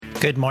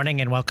Good morning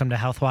and welcome to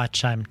Health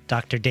Watch. I'm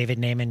Dr. David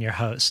Naiman, your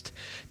host.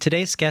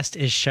 Today's guest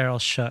is Sheryl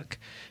Shook.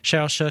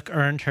 Sheryl Shook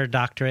earned her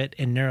doctorate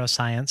in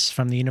neuroscience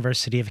from the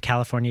University of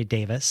California,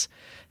 Davis,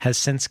 has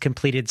since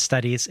completed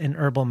studies in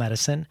herbal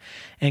medicine,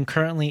 and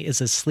currently is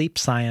a sleep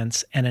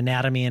science and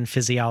anatomy and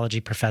physiology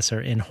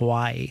professor in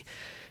Hawaii.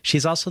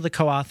 She's also the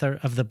co-author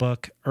of the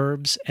book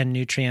Herbs and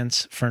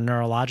Nutrients for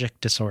Neurologic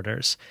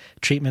Disorders,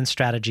 Treatment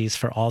Strategies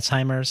for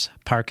Alzheimer's,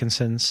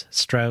 Parkinson's,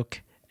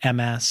 Stroke,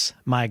 MS,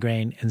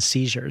 migraine, and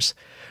seizures.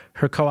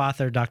 Her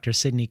co-author, Dr.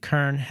 Sidney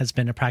Kern, has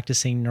been a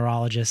practicing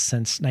neurologist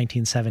since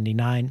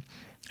 1979,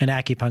 an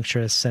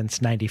acupuncturist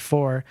since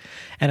 94,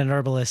 and an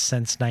herbalist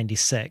since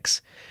 96.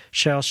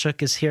 Sheryl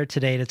Shook is here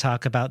today to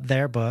talk about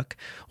their book,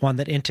 one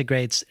that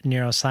integrates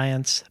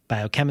neuroscience,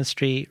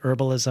 biochemistry,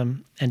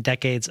 herbalism, and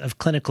decades of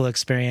clinical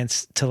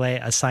experience to lay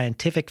a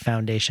scientific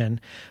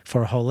foundation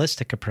for a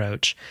holistic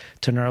approach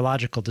to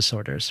neurological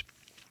disorders,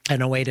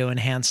 and a way to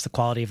enhance the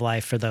quality of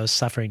life for those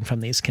suffering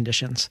from these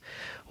conditions.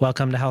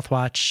 Welcome to Health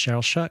Watch,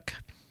 Sheryl Shook.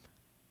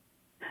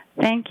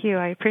 Thank you.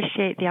 I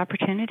appreciate the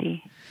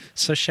opportunity.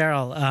 So,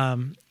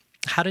 Sheryl,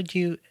 how did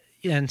you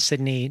and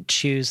Sidney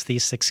choose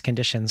these 6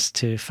 conditions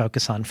to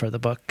focus on for the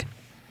book?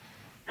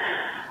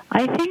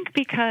 I think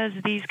because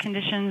these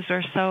conditions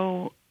are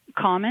so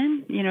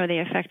common, they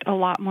affect a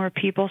lot more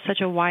people,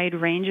 such a wide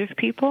range of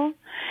people.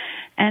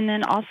 And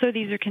then also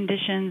these are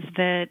conditions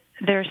that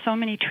there are so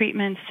many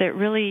treatments that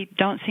really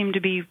don't seem to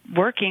be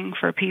working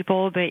for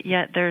people, but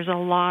yet there's a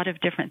lot of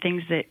different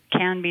things that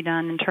can be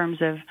done in terms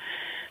of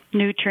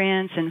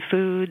nutrients and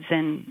foods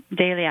and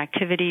daily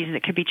activities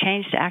that could be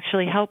changed to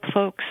actually help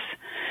folks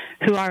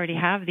who already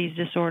have these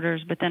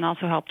disorders, but then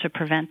also help to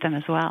prevent them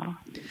as well.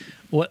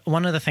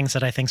 One of the things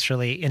that I think is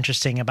really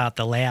interesting about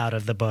the layout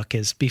of the book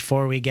is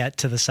before we get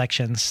to the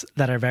sections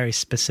that are very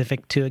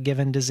specific to a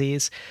given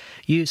disease,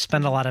 you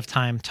spend a lot of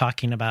time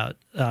talking about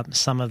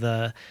some of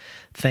the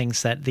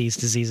things that these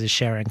diseases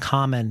share in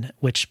common,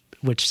 which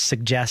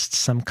suggests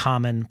some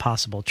common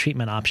possible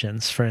treatment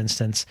options. For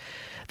instance,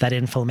 that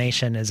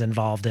inflammation is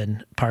involved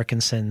in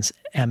Parkinson's,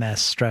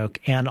 MS, stroke,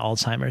 and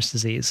Alzheimer's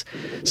disease.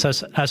 So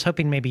I was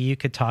hoping maybe you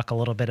could talk a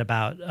little bit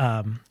about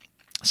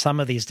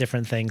some of these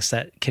different things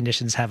that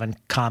conditions have in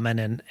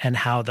common and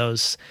how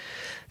those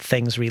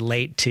things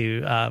relate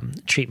to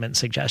treatment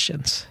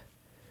suggestions.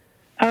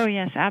 Oh,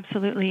 yes,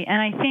 absolutely. And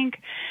I think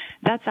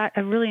that's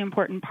a really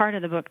important part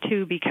of the book,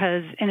 too,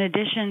 because in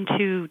addition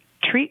to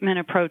treatment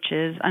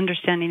approaches,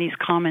 understanding these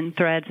common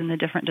threads in the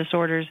different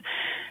disorders,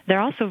 they're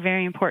also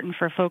very important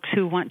for folks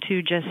who want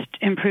to just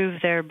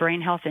improve their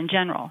brain health in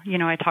general.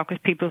 I talk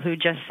with people who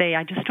just say,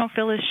 I just don't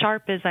feel as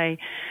sharp as I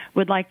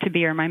would like to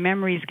be, or my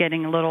memory's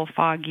getting a little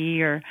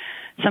foggy, or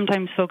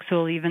sometimes folks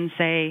will even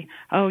say,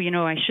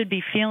 I should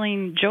be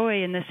feeling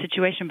joy in this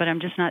situation, but I'm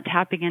just not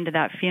tapping into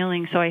that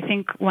feeling. So I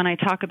think when I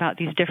talk about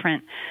these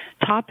different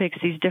topics,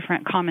 these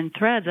different common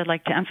threads, I'd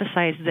like to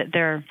emphasize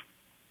that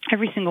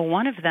every single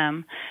one of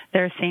them,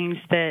 there are things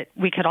that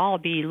we could all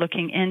be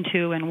looking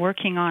into and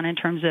working on in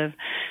terms of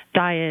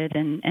diet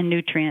and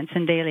nutrients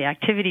and daily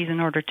activities in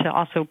order to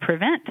also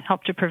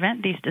help to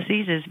prevent these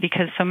diseases,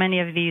 because so many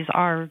of these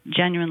are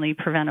genuinely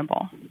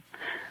preventable.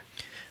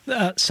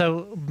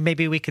 So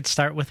maybe we could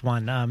start with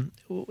one.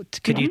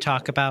 Could you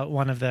talk about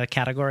one of the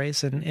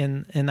categories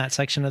in that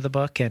section of the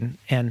book and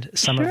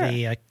some Sure. of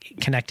the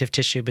connective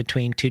tissue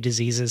between 2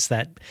 diseases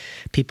that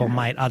people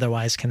might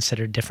otherwise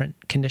consider different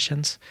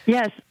conditions?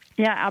 Yes.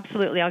 Yeah,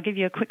 absolutely. I'll give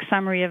you a quick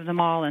summary of them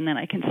all, and then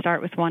I can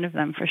start with one of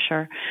them for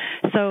sure.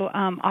 So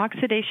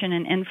oxidation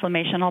and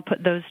inflammation, I'll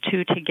put those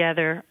 2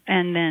 together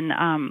and then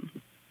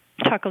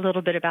talk a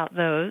little bit about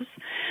those.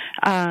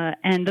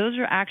 And those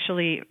are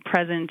actually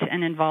present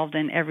and involved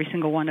in every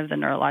single one of the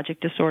neurologic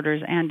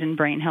disorders and in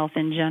brain health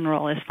in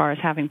general as far as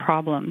having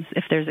problems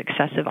if there's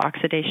excessive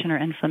oxidation or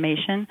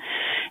inflammation.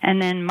 And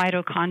then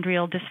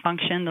mitochondrial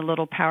dysfunction, the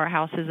little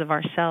powerhouses of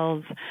our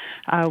cells,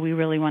 we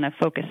really want to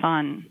focus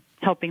on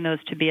helping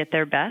those to be at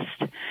their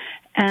best.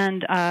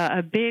 And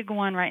a big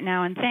one right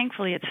now, and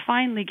thankfully it's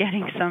finally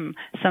getting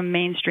some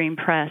mainstream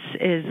press,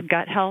 is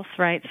gut health,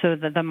 right? So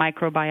the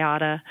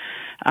microbiota,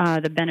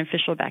 the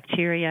beneficial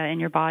bacteria in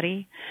your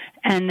body.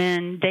 And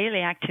then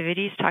daily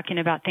activities, talking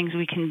about things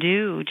we can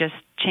do, just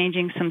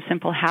changing some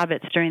simple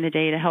habits during the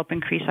day to help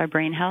increase our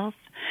brain health.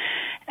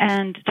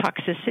 And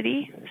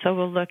toxicity, so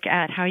we'll look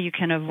at how you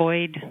can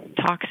avoid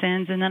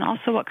toxins, and then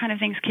also what kind of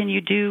things can you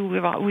do.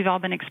 We've all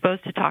been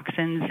exposed to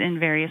toxins in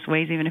various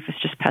ways, even if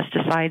it's just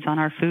pesticides on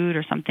our food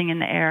or something in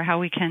the air, how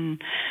we can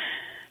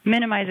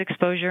minimize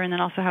exposure, and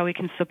then also how we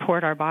can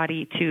support our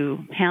body to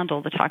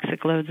handle the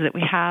toxic loads that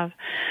we have.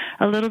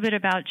 A little bit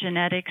about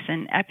genetics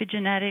and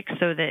epigenetics,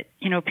 so that,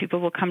 people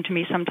will come to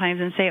me sometimes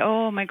and say,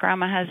 my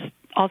grandma has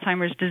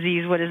Alzheimer's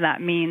disease, what does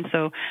that mean?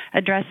 So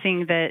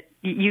addressing that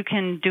you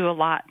can do a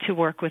lot to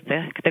work with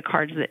the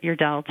cards that you're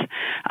dealt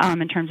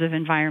in terms of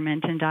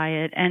environment and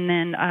diet. And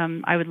then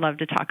I would love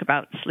to talk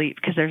about sleep,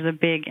 because there's a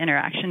big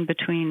interaction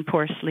between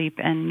poor sleep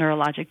and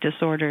neurologic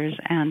disorders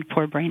and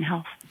poor brain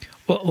health.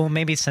 Well,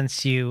 maybe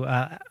since you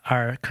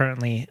are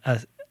currently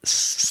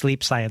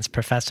sleep science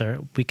professor.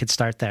 We could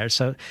start there.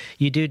 So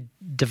you do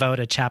devote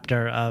a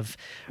chapter of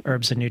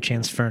herbs and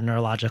nutrients for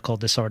neurological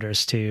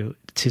disorders to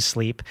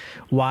sleep.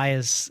 Why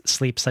is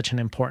sleep such an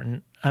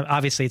important?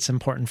 Obviously, it's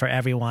important for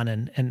everyone,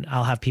 and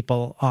I'll have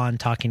people on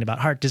talking about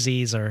heart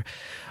disease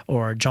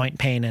or joint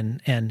pain,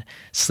 and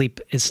sleep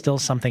is still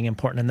something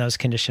important in those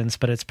conditions,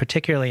 but it's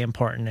particularly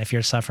important if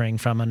you're suffering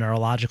from a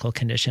neurological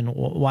condition.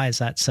 Why is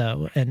that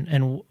so?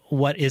 And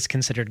what is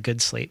considered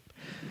good sleep?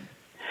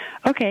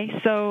 Okay,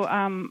 so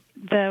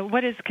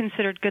what is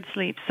considered good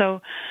sleep?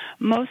 So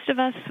most of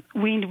us,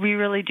 we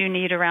really do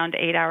need around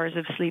 8 hours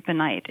of sleep a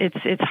night. It's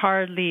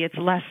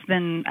less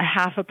than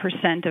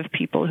 0.5% of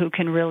people who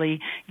can really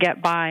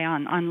get by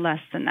on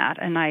less than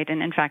that a night.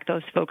 And in fact,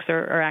 those folks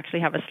are actually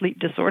have a sleep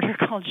disorder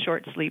called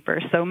short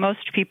sleepers. So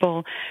most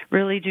people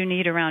really do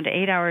need around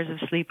 8 hours of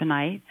sleep a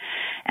night.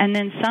 And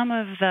then some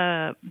of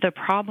the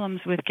problems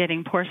with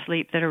getting poor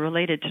sleep that are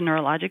related to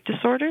neurologic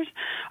disorders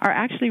are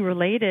actually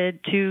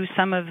related to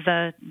some of the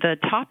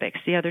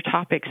other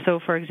topics. So,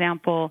 for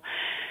example,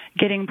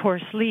 getting poor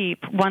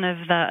sleep, one of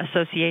the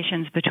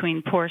associations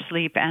between poor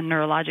sleep and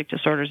neurologic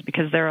disorders,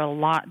 because there's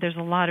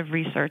a lot of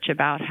research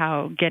about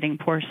how getting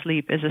poor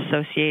sleep is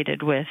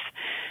associated with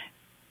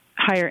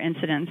higher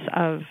incidence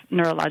of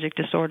neurologic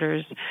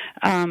disorders.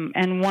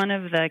 And one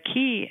of the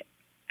key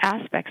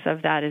aspects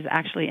of that is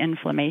actually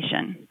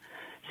inflammation.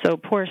 So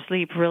poor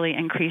sleep really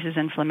increases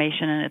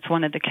inflammation, and it's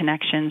one of the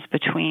connections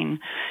between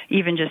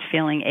even just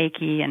feeling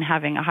achy and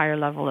having a higher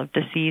level of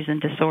disease and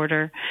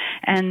disorder.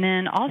 And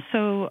then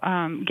also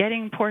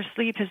getting poor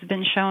sleep has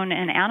been shown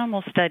in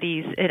animal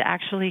studies. It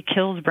actually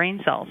kills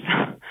brain cells.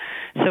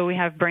 So we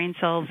have brain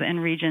cells in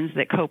regions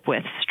that cope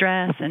with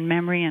stress and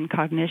memory and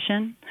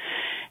cognition.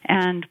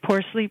 And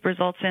poor sleep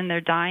results in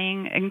their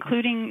dying,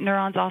 including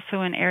neurons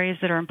also in areas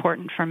that are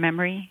important for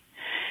memory.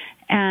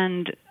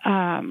 And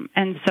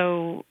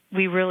so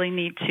we really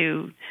need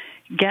to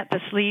get the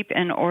sleep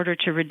in order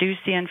to reduce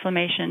the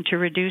inflammation, to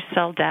reduce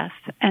cell death.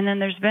 And then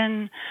there's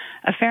been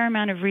a fair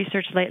amount of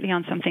research lately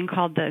on something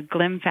called the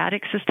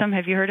glymphatic system.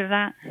 Have you heard of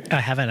that?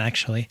 I haven't,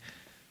 actually.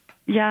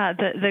 Yeah,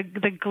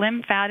 the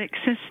glymphatic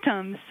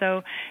system.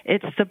 So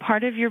it's the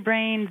part of your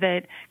brain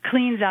that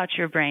cleans out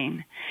your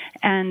brain.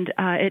 And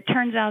it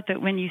turns out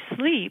that when you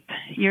sleep,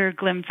 your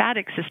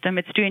glymphatic system,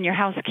 it's doing your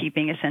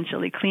housekeeping,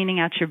 essentially, cleaning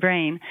out your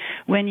brain.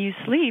 When you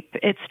sleep,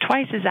 it's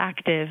twice as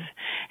active.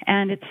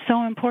 And it's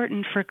so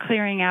important for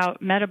clearing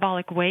out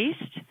metabolic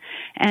waste,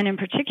 and in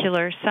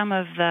particular, some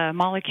of the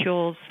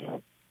molecules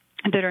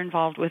that are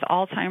involved with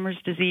Alzheimer's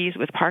disease,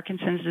 with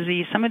Parkinson's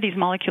disease. Some of these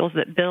molecules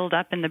that build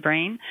up in the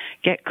brain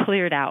get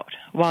cleared out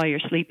while you're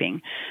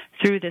sleeping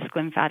through this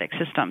glymphatic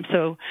system.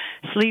 So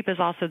sleep is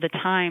also the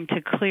time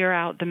to clear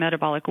out the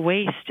metabolic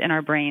waste in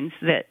our brains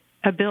that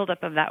a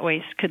buildup of that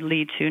waste could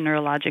lead to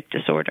neurologic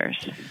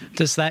disorders.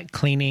 Does that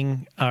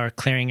cleaning or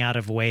clearing out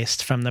of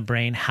waste from the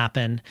brain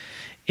happen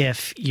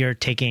if you're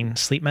taking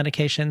sleep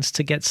medications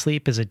to get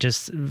sleep? Is it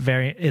just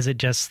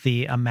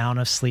the amount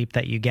of sleep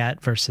that you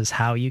get versus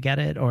how you get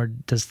it, or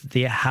does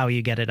the how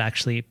you get it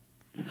actually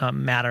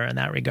matter in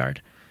that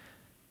regard?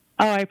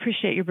 Oh, I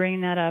appreciate you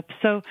bringing that up.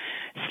 So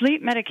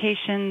sleep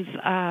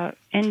medications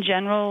in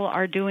general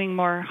are doing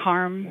more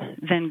harm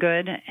than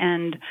good.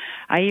 And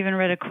I even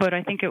read a quote,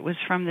 I think it was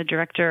from the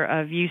director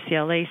of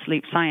UCLA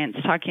Sleep Science,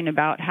 talking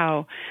about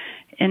how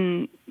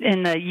in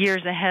the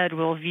years ahead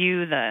we'll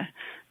view the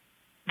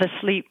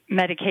sleep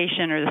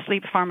medication or the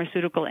sleep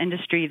pharmaceutical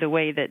industry the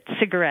way that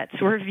cigarettes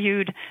were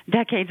viewed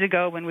decades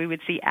ago when we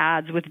would see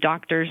ads with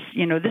doctors,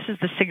 this is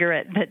the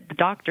cigarette that the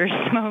doctors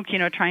smoke,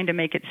 trying to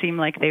make it seem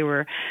like they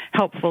were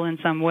helpful in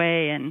some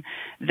way. And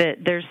that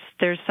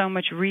there's so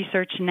much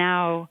research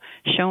now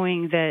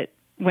showing that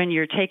when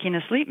you're taking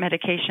a sleep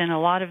medication, a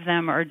lot of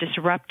them are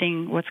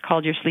disrupting what's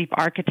called your sleep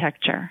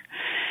architecture.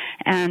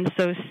 And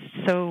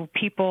so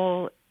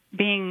people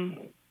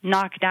being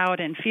knocked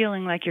out and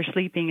feeling like you're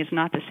sleeping is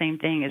not the same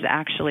thing as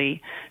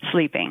actually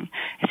sleeping.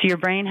 So your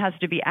brain has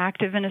to be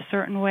active in a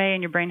certain way,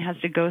 and your brain has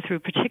to go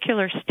through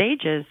particular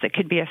stages that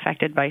could be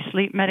affected by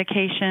sleep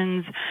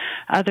medications,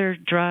 other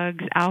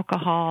drugs,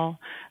 alcohol,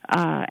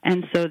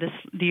 and so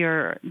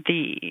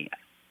the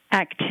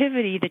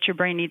activity that your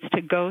brain needs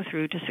to go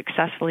through to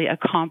successfully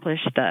accomplish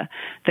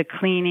the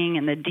cleaning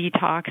and the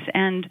detox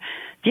and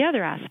the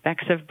other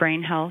aspects of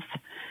brain health,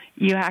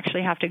 you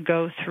actually have to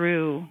go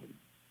through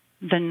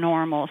the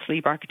normal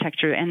sleep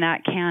architecture, and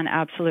that can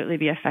absolutely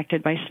be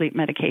affected by sleep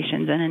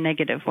medications in a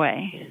negative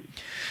way.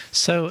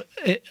 So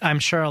I'm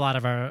sure a lot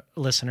of our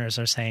listeners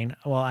are saying,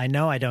 well, I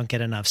know I don't get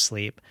enough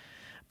sleep,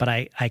 but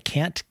I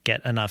can't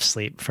get enough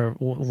sleep for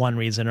one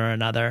reason or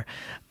another.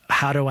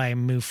 How do I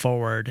move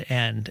forward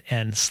and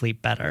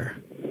sleep better?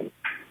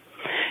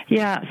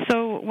 Yeah,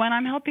 so when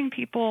I'm helping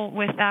people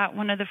with that,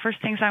 one of the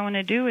first things I want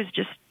to do is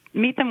just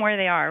meet them where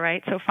they are,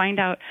 right? So find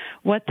out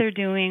what they're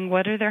doing,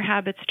 what are their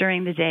habits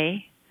during the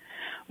day,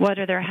 what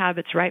are their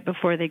habits right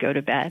before they go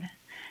to bed?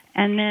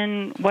 And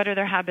then what are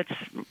their habits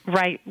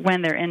right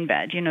when they're in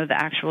bed? The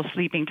actual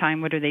sleeping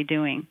time, what are they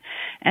doing?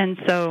 And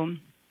so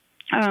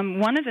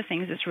one of the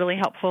things that's really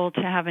helpful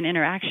to have an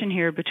interaction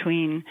here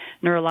between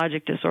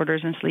neurologic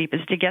disorders and sleep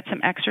is to get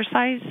some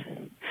exercise.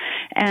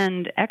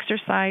 And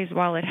exercise,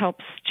 while it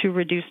helps to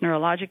reduce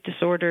neurologic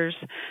disorders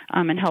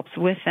and helps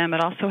with them,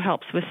 it also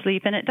helps with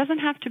sleep. And it doesn't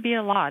have to be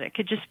a lot. It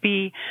could just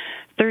be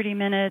 30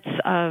 minutes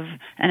of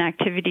an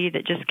activity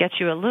that just gets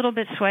you a little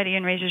bit sweaty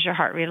and raises your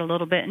heart rate a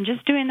little bit. And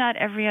just doing that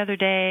every other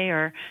day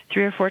or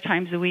 3 or 4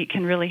 times a week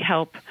can really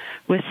help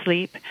with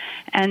sleep.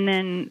 And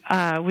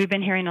then we've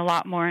been hearing a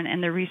lot more,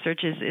 and the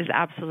research is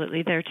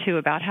absolutely there too,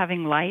 about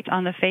having light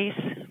on the face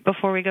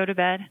before we go to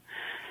bed.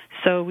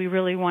 So we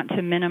really want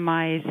to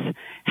minimize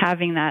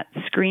having that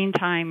screen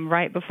time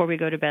right before we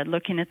go to bed,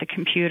 looking at the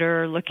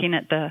computer, looking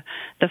at the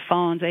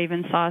phones. I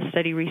even saw a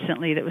study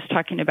recently that was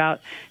talking about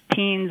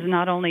teens,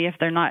 not only if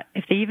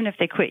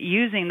they quit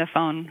using the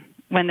phone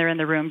when they're in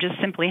the room, just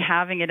simply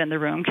having it in the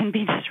room can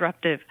be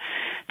disruptive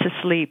to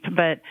sleep.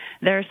 But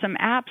there are some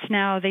apps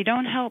now, they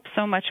don't help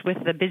so much with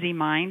the busy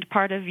mind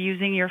part of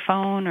using your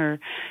phone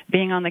or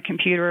being on the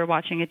computer or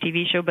watching a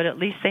TV show, but at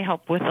least they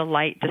help with the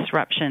light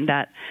disruption.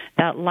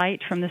 That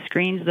light from the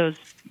screens,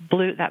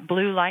 that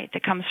blue light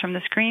that comes from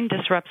the screen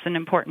disrupts an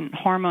important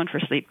hormone for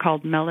sleep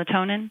called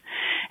melatonin.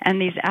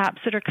 And these apps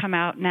that are come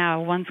out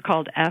now, one's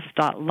called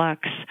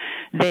F.Lux,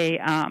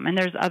 and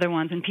there's other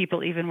ones, and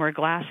people even wear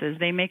glasses.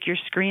 They make your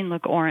screen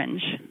look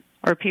orange,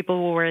 or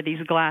people will wear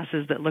these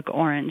glasses that look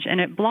orange,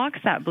 and it blocks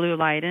that blue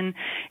light. And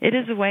it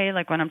is a way,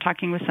 like when I'm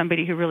talking with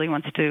somebody who really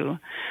wants to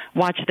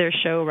watch their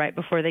show right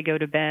before they go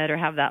to bed or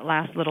have that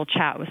last little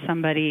chat with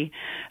somebody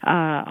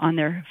on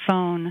their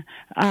phone,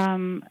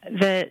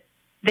 that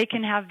they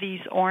can have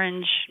these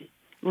orange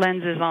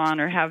lenses on,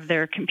 or have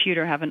their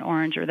computer have an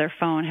orange, or their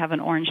phone have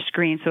an orange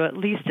screen, so at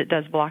least it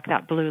does block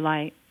that blue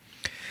light.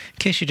 In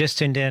case you just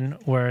tuned in,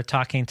 we're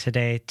talking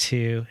today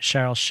to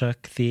Sheryl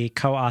Shook, the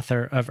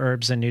co-author of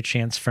Herbs and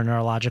Nutrients for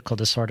Neurological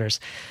Disorders.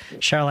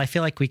 Sheryl, I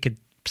feel like we could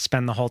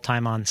spend the whole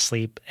time on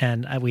sleep,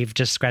 and we've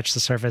just scratched the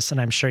surface, and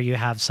I'm sure you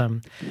have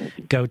some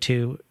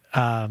go-to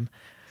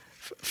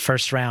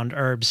first-round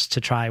herbs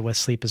to try with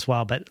sleep as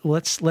well. But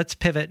let's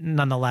pivot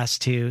nonetheless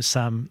to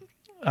some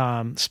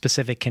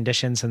specific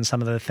conditions and some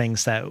of the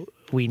things that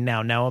we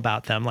now know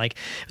about them. Like,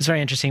 it was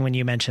very interesting when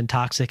you mentioned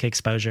toxic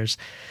exposures,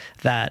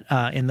 that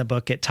in the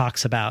book it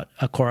talks about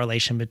a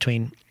correlation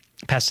between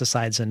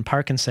pesticides and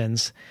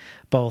Parkinson's,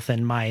 both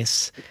in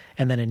mice,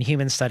 and then in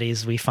human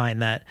studies we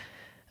find that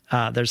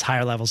there's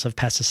higher levels of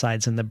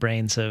pesticides in the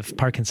brains of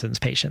Parkinson's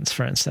patients,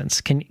 for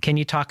instance. Can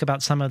you talk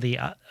about some of the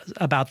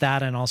about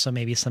that, and also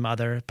maybe some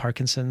other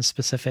Parkinson's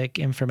specific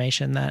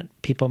information that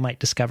people might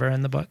discover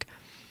in the book?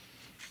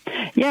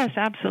 Yes,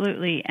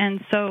 absolutely.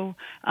 And so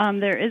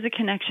there is a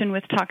connection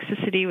with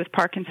toxicity with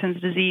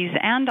Parkinson's disease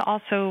and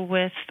also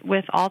with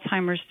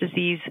Alzheimer's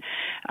disease,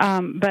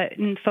 but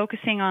in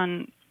focusing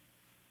on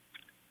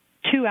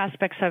 2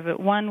 aspects of it.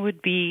 One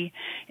would be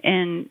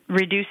in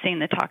reducing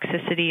the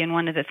toxicity, and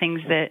one of the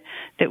things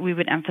that we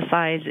would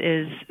emphasize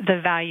is the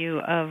value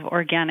of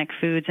organic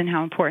foods and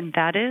how important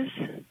that is.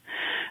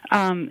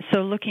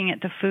 So looking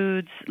at the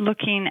foods,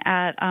 looking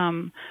at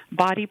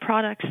body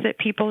products that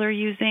people are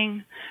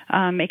using,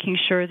 making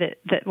sure that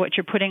what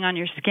you're putting on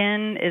your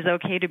skin is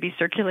okay to be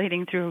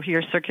circulating through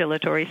your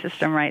circulatory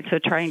system, right? So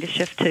trying to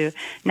shift to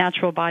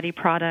natural body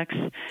products,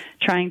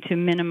 trying to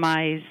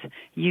minimize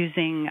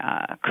using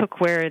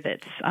cookware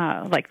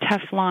that's like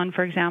Teflon,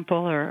 for example,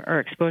 or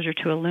exposure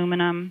to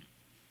aluminum.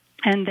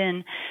 And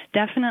then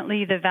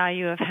definitely the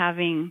value of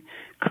having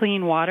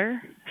clean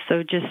water.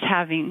 So just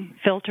having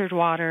filtered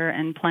water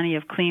and plenty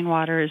of clean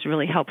water is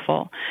really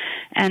helpful.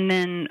 And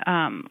then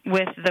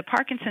with the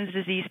Parkinson's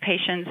disease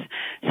patients,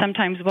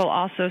 sometimes we'll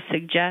also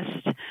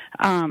suggest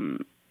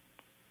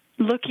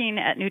looking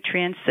at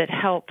nutrients that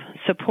help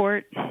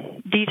support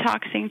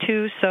detoxing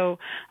too. So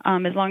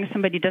as long as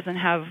somebody doesn't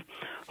have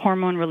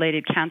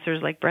hormone-related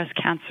cancers like breast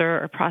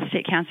cancer or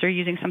prostate cancer,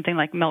 using something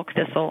like milk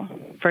thistle,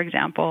 for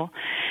example.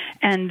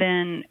 And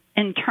then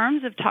in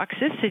terms of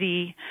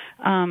toxicity,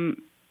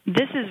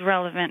 this is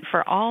relevant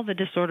for all the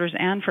disorders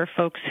and for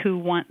folks who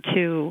want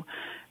to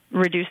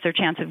reduce their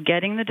chance of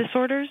getting the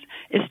disorders,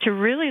 is to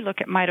really look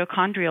at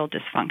mitochondrial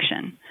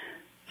dysfunction.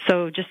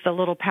 So just the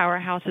little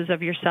powerhouses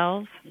of your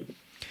cells.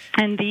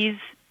 And these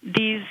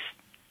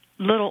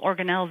little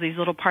organelles, these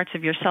little parts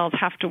of your cells,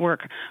 have to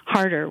work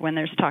harder when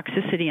there's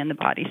toxicity in the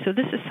body. So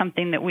this is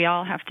something that we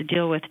all have to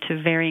deal with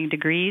to varying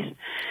degrees.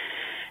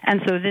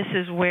 And so this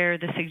is where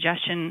the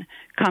suggestion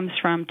comes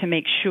from, to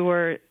make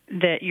sure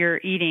that you're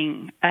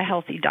eating a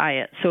healthy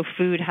diet. So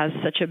food has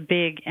such a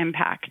big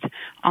impact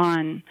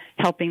on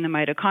helping the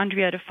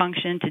mitochondria to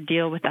function, to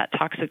deal with that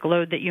toxic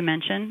load that you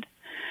mentioned.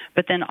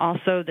 But then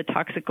also the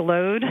toxic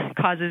load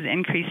causes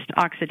increased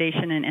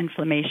oxidation and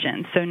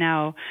inflammation. So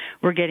now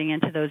we're getting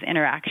into those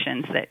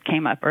interactions that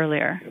came up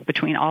earlier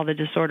between all the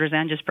disorders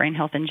and just brain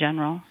health in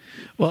general.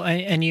 Well,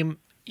 and you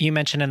You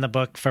mentioned in the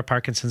book for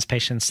Parkinson's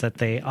patients that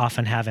they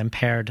often have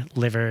impaired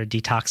liver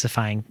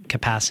detoxifying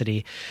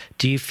capacity.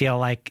 Do you feel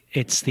like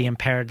it's the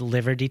impaired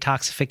liver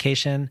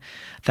detoxification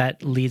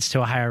that leads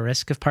to a higher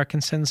risk of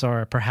Parkinson's,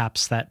 or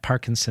perhaps that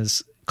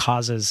Parkinson's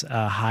causes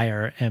a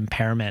higher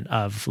impairment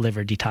of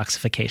liver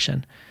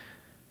detoxification?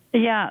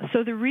 Yeah,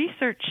 so the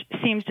research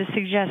seems to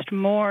suggest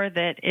more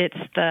that it's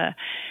the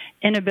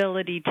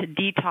inability to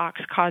detox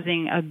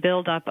causing a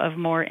buildup of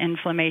more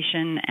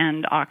inflammation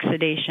and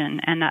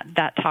oxidation and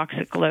that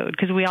toxic load,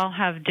 because we all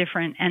have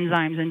different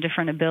enzymes and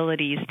different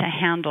abilities to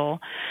handle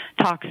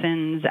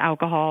toxins,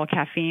 alcohol,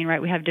 caffeine, right?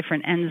 We have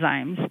different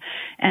enzymes.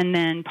 And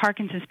then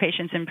Parkinson's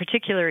patients in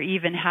particular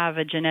even have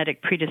a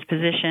genetic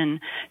predisposition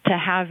to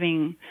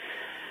having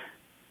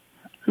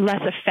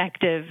less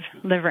effective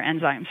liver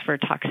enzymes for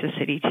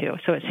toxicity too.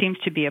 So it seems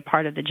to be a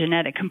part of the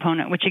genetic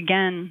component, which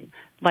again,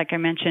 like I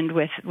mentioned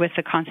with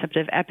the concept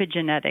of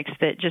epigenetics,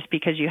 that just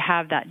because you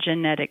have that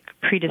genetic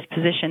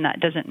predisposition,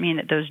 that doesn't mean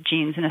that those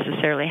genes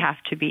necessarily have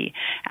to be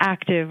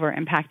active or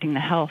impacting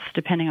the health,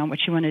 depending on what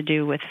you want to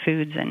do with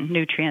foods and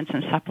nutrients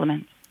and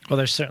supplements. Well,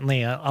 there's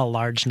certainly a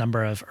large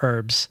number of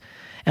herbs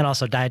and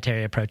also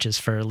dietary approaches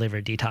for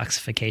liver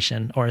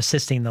detoxification or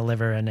assisting the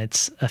liver in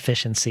its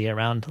efficiency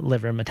around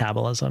liver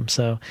metabolism.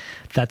 So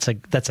that's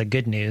a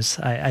good news,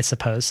 I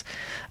suppose.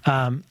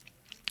 Can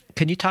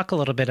you talk a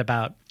little bit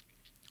about,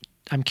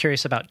 I'm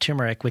curious about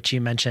turmeric, which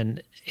you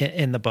mentioned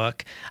in the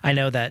book. I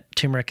know that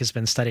turmeric has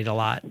been studied a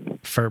lot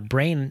for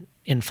brain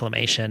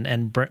inflammation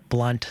and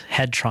blunt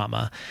head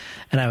trauma.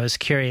 And I was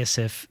curious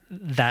if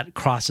that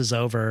crosses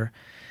over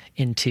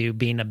into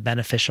being a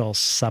beneficial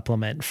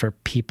supplement for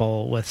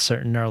people with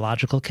certain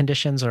neurological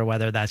conditions, or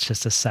whether that's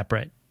just a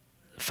separate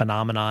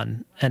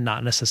phenomenon and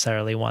not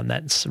necessarily one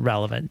that's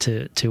relevant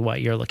to what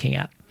you're looking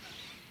at.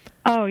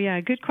 Oh, yeah,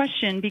 good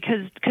question,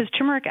 because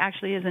turmeric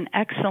actually is an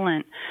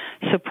excellent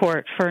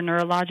support for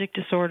neurologic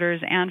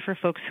disorders and for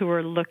folks who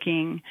are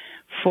looking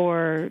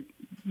for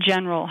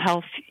general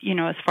health,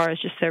 as far as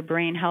just their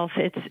brain health.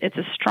 It's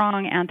a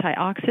strong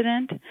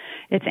antioxidant.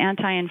 It's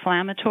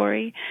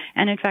anti-inflammatory.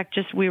 And in fact,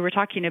 just we were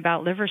talking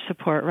about liver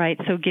support, right?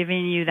 So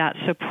giving you that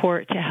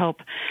support to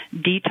help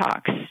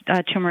detox,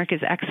 turmeric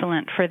is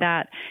excellent for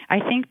that. I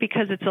think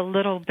because it's a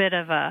little bit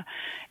of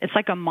it's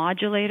like a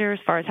modulator as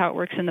far as how it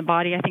works in the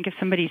body. I think if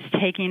somebody's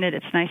taking it,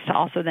 it's nice to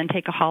also then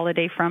take a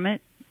holiday from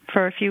it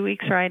for a few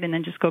weeks, right, and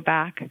then just go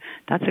back.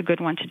 That's a good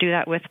one to do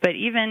that with. But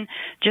even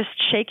just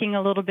shaking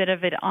a little bit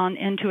of it on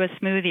into a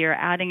smoothie, or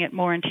adding it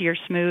more into your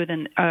smooth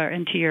and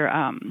into your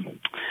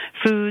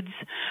foods,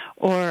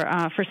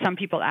 or for some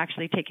people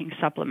actually taking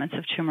supplements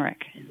of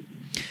turmeric.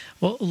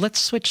 Well, let's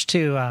switch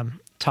to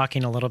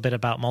talking a little bit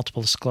about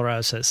multiple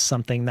sclerosis,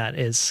 something that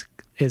is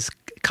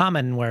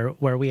common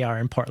where we are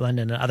in Portland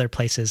and in other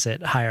places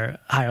at higher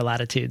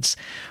latitudes.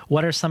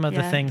 What are some of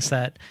the things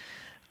that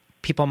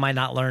people might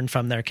not learn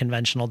from their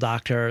conventional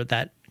doctor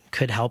that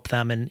could help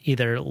them in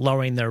either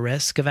lowering their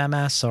risk of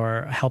MS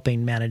or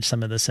helping manage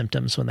some of the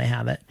symptoms when they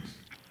have it?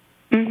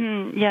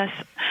 Mm-hmm, yes.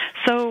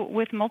 So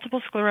with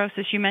multiple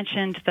sclerosis, you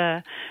mentioned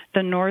the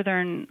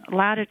northern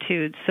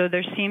latitudes. So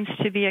there seems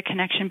to be a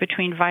connection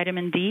between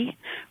vitamin D,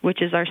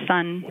 which is our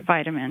sun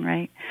vitamin,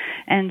 right?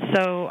 And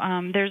so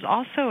there's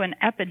also an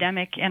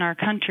epidemic in our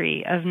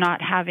country of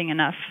not having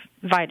enough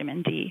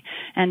vitamin D.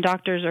 And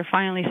doctors are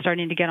finally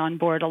starting to get on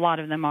board, a lot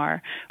of them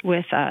are,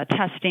 with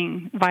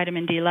testing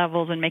vitamin D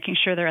levels and making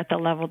sure they're at the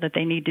level that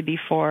they need to be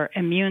for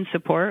immune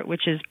support,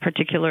 which is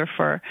particular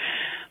for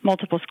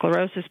multiple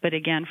sclerosis, but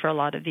again, for a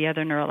lot of the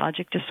other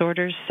neurologic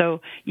disorders. So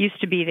used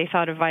to be they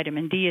thought of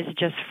vitamin D as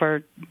just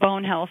for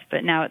bone health,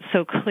 but now it's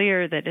so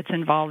clear that it's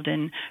involved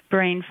in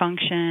brain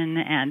function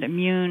and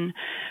immune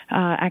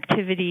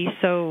activity.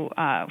 So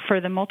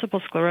for the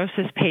multiple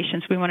sclerosis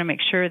patients, we want to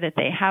make sure that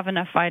they have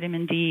enough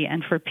vitamin D,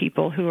 and for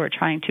people who are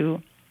trying to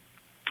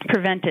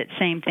prevent it,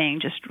 same thing,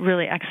 just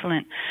really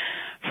excellent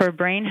for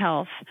brain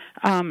health.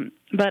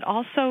 But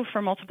also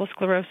for multiple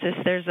sclerosis,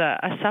 there's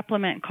a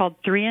supplement called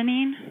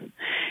threonine,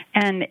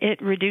 and it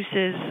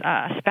reduces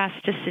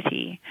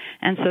spasticity.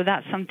 And so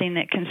that's something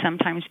that can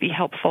sometimes be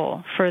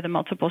helpful for the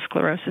multiple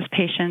sclerosis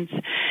patients.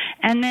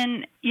 And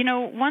then,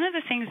 one of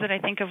the things that I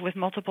think of with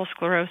multiple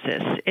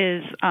sclerosis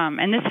is,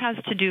 and this has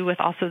to do with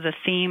also the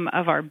theme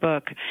of our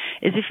book,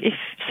 is if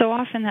so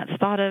often that's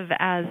thought of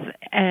as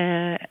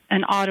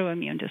an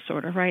autoimmune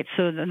disorder, right?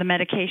 So the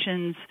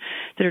medications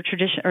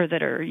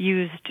that are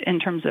used in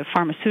terms of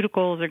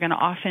pharmaceuticals are going to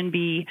often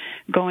be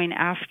going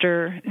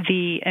after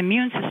the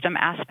immune system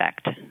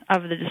aspect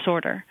of the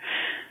disorder.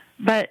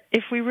 But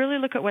if we really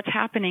look at what's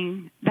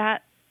happening,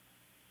 that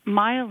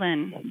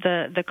myelin,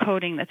 the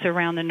coating that's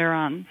around the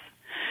neurons,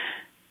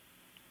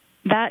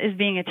 that is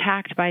being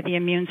attacked by the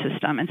immune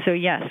system. And so,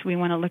 yes, we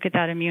want to look at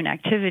that immune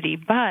activity,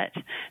 but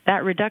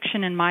that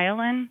reduction in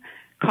myelin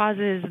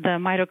causes the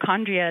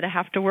mitochondria to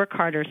have to work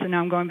harder. So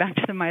now I'm going back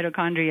to the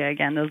mitochondria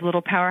again. Those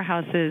little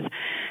powerhouses,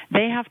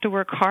 they have to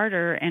work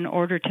harder in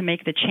order to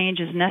make the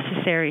changes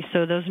necessary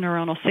so those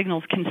neuronal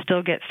signals can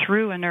still get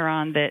through a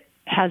neuron that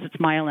has its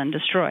myelin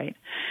destroyed.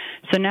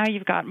 So now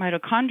you've got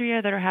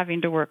mitochondria that are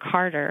having to work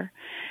harder,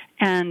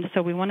 And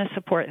so we want to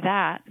support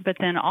that. But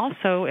then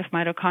also, if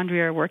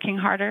mitochondria are working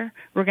harder,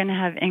 we're going to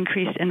have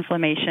increased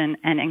inflammation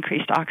and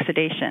increased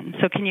oxidation.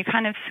 So can you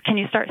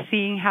start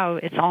seeing how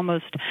it's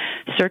almost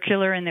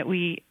circular and that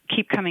we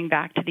keep coming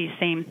back to these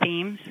same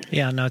themes?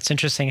 Yeah, no, it's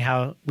interesting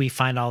how we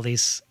find all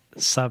these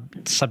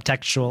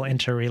subtextual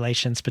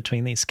interrelations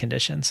between these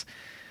conditions.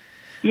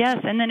 Yes,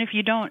 and then if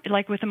you don't,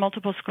 like with a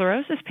multiple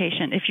sclerosis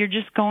patient, if you're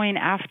just going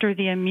after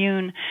the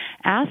immune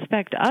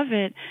aspect of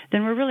it,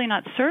 then we're really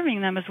not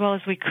serving them as well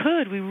as we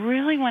could. We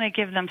really want to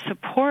give them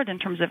support in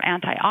terms of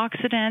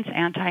antioxidants,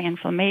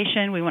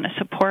 anti-inflammation. We want to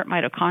support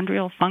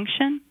mitochondrial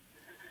function.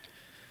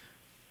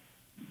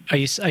 Are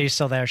you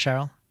still there,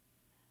 Sheryl?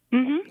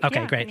 Mm-hmm.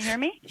 Okay, yeah. great. Can you hear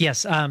me?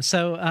 Yes.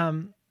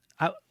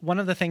 One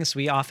of the things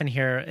we often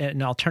hear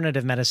in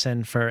alternative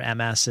medicine for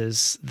MS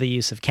is the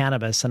use of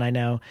cannabis. And I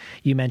know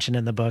you mentioned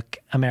in the book,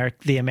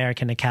 the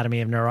American Academy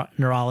of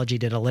Neurology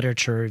did a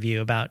literature review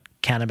about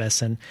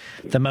cannabis, and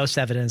the most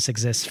evidence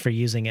exists for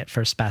using it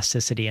for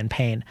spasticity and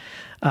pain.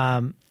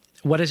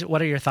 What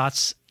are your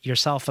thoughts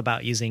yourself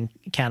about using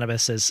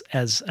cannabis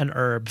as an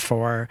herb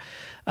for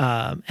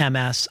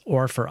MS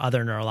or for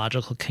other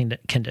neurological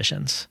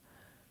conditions?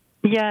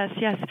 Yes.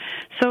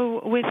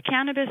 So with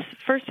cannabis,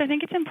 first, I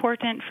think it's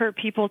important for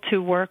people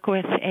to work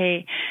with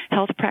a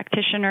health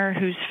practitioner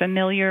who's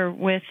familiar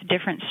with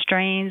different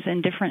strains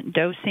and different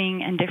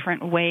dosing and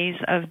different ways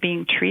of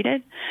being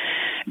treated.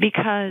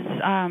 Because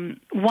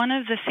one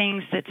of the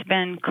things that's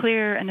been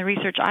clear in the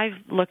research I've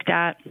looked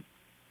at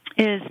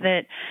is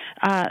that,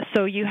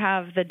 so you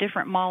have the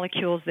different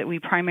molecules that we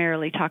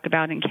primarily talk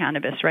about in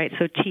cannabis, right?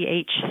 So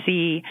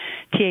THC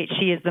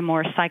is the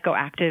more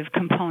psychoactive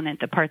component,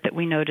 the part that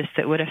we notice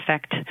that would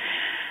affect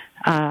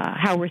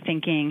how we're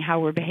thinking, how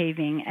we're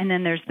behaving. And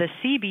then there's the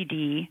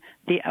CBD,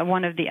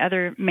 one of the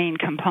other main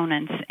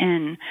components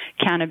in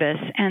cannabis.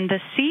 And the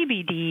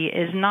CBD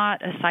is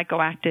not a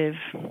psychoactive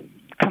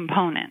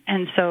component.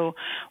 And so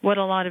what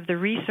a lot of the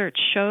research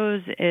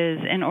shows is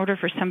in order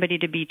for somebody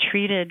to be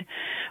treated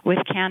with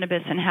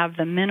cannabis and have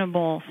the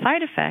minimal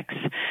side effects,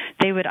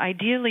 they would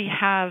ideally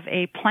have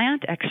a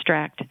plant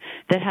extract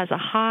that has a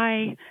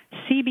high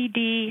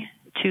CBD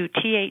to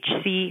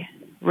THC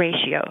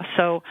ratio.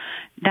 So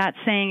that's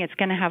saying it's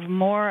going to have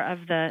more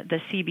of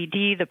the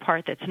CBD, the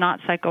part that's not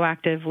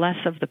psychoactive,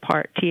 less of the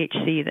part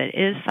THC that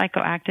is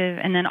psychoactive.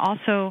 And then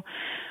also,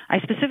 I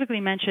specifically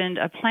mentioned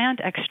a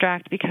plant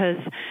extract because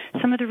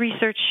some of the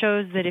research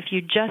shows that if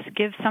you just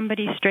give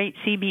somebody straight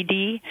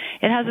CBD,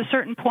 it has a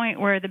certain point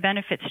where the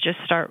benefits just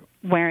start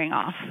wearing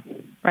off,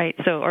 right?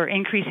 So, or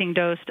increasing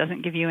dose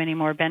doesn't give you any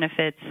more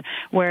benefits,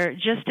 where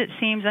just it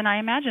seems, and I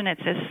imagine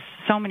it's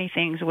so many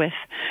things with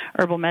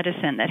herbal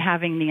medicine, that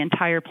having the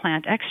entire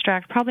plant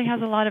extract probably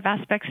has a lot of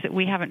aspects that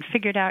we haven't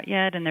figured out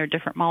yet, and there are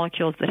different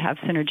molecules that have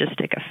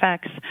synergistic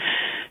effects.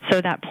 So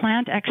that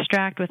plant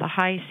extract with a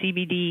high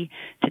CBD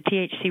to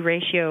THC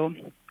ratio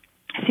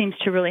seems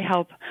to really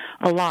help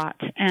a lot.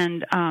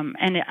 And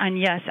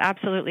yes,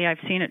 absolutely, I've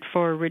seen it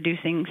for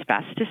reducing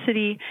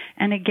spasticity.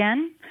 And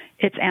again,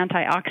 it's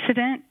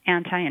antioxidant,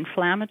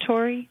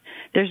 anti-inflammatory.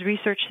 There's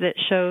research that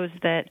shows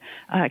that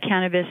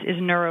cannabis is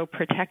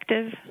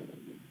neuroprotective.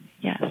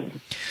 Yes.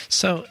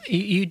 So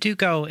you do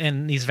go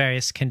in these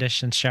various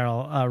conditions,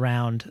 Sheryl,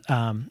 around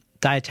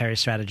dietary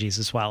strategies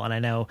as well. And I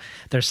know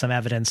there's some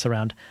evidence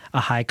around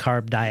a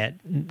high-carb diet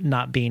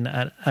not being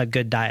a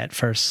good diet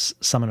for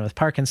someone with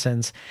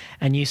Parkinson's.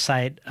 And you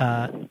cite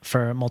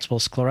for multiple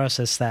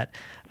sclerosis that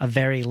a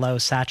very low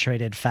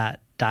saturated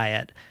fat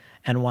diet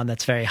and one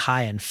that's very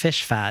high in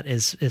fish fat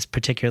is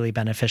particularly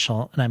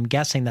beneficial. And I'm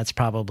guessing that's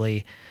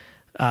probably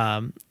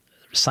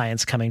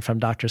science coming from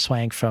Dr.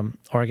 Swank from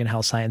Oregon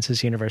Health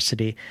Sciences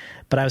University.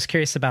 But I was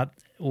curious about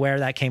where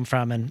that came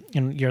from and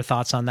your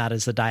thoughts on that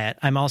as the diet.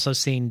 I'm also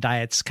seeing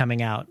diets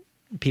coming out,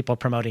 people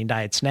promoting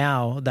diets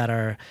now that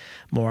are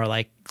more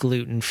like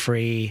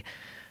gluten-free,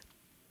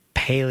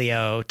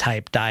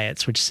 paleo-type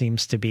diets, which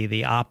seems to be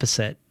the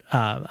opposite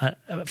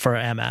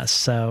for MS.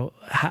 So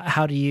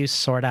how do you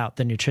sort out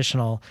the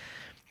nutritional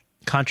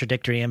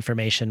contradictory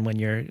information when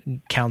you're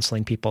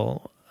counseling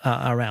people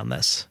around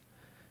this?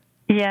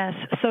 Yes.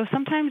 So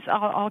sometimes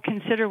I'll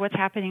consider what's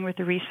happening with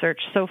the research.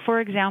 So,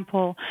 for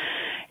example,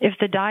 if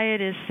the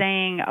diet is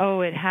saying,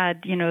 it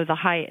had, the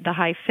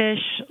high fish,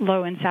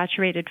 low in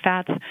saturated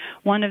fats,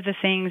 one of the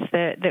things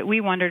that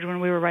we wondered when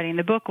we were writing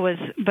the book was,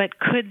 but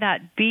could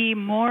that be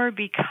more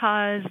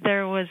because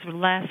there was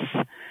less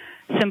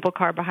simple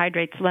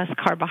carbohydrates, less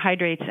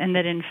carbohydrates, and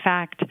that in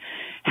fact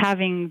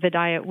having the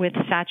diet with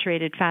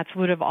saturated fats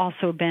would have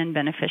also been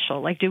beneficial?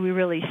 Like, do we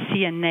really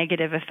see a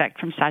negative effect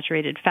from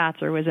saturated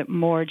fats, or was it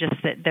more just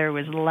that there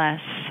was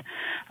less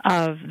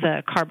of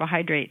the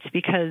carbohydrates?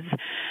 Because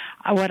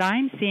what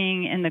I'm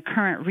seeing in the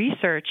current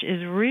research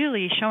is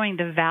really showing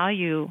the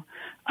value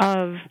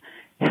of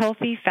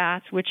healthy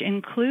fats, which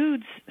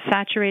includes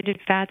saturated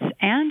fats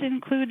and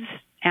includes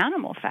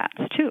animal fats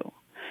too.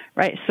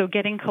 Right, so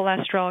getting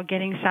cholesterol,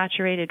 getting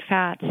saturated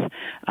fats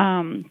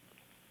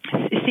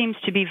seems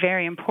to be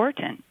very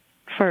important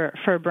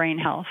for brain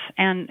health.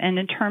 And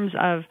in terms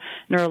of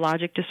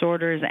neurologic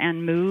disorders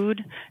and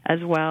mood as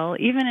well,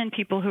 even in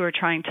people who are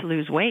trying to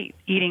lose weight,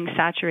 eating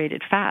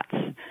saturated fats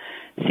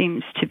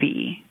seems to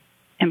be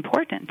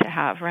important to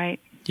have, right?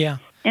 Yeah.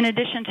 In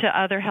addition to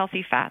other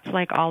healthy fats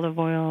like olive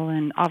oil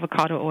and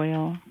avocado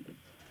oil.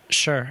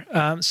 Sure.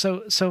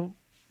 So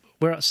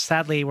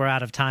we're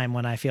out of time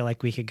when I feel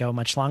like we could go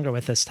much longer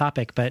with this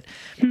topic, but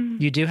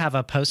you do have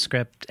a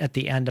postscript at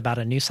the end about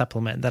a new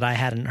supplement that I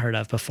hadn't heard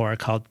of before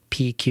called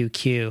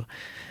PQQ.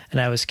 And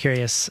I was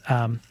curious,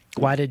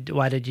 why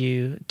did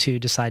you two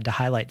decide to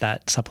highlight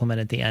that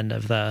supplement at the end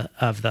of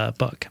the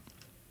book?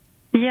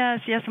 Yes.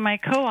 My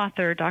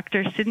co-author,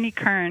 Dr. Sidney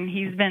Kern,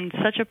 he's been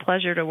such a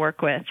pleasure to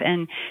work with,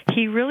 and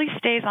he really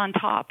stays on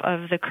top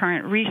of the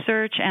current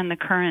research and the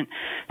current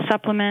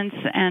supplements,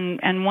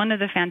 and one of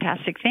the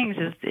fantastic things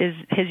is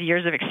his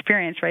years of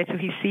experience, right? So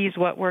he sees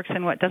what works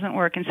and what doesn't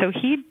work, and so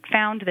he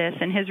found this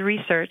in his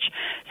research.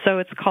 So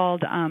it's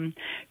called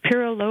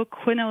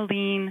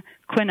pyrroloquinoline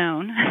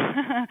quinone,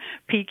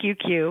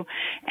 PQQ,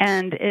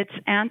 and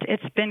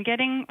it's been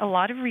getting a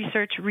lot of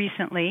research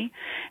recently,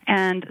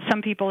 and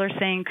some people are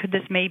saying, could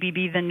this maybe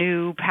be the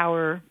new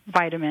power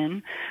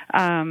vitamin?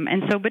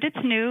 But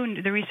it's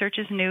new. The research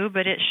is new,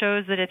 but it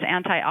shows that it's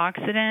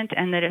antioxidant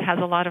and that it has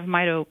a lot of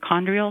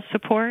mitochondrial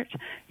support.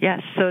 Yes,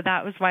 so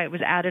that was why it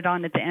was added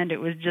on at the end. It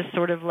was just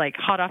sort of like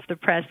hot off the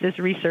press, this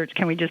research.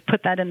 Can we just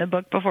put that in the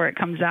book before it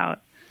comes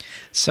out?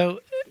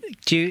 So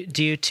do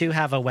you two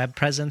have a web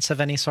presence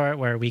of any sort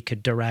where we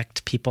could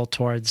direct people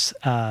towards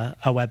a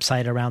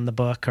website around the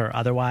book or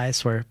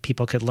otherwise where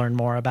people could learn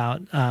more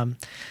about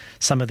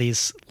some of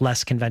these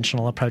less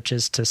conventional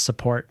approaches to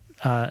support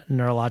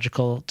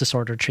neurological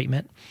disorder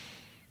treatment?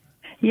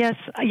 Yes,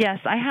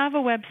 I have a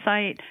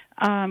website,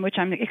 which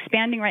I'm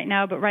expanding right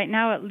now, but right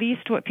now at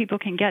least what people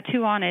can get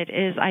to on it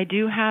is I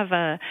do have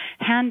a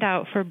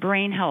handout for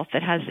brain health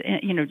that has,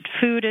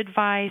 food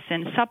advice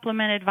and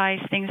supplement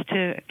advice, things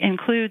to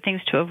include,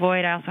 things to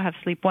avoid. I also have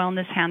sleep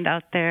wellness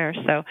handout there.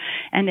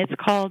 And it's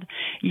called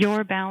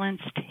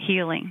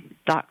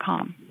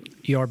yourbalancedhealing.com.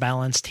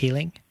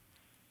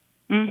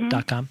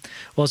 Yourbalancedhealing.com.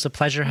 Well, it's a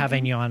pleasure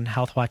having you on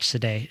Health Watch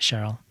today,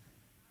 Sheryl.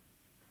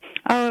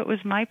 Oh, it was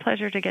my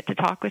pleasure to get to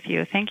talk with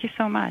you. Thank you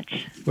so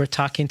much. We're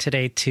talking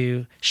today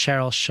to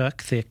Sheryl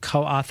Shook, the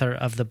co-author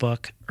of the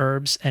book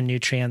Herbs and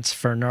Nutrients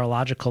for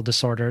Neurological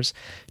Disorders,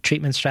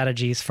 Treatment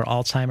Strategies for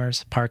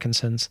Alzheimer's,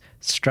 Parkinson's,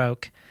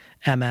 Stroke,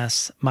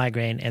 MS,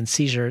 Migraine, and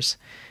Seizures.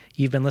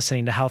 You've been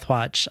listening to Health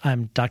Watch.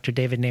 I'm Dr.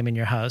 David Naiman,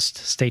 your host.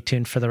 Stay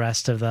tuned for the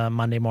rest of the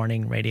Monday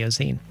Morning Radio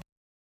Zine.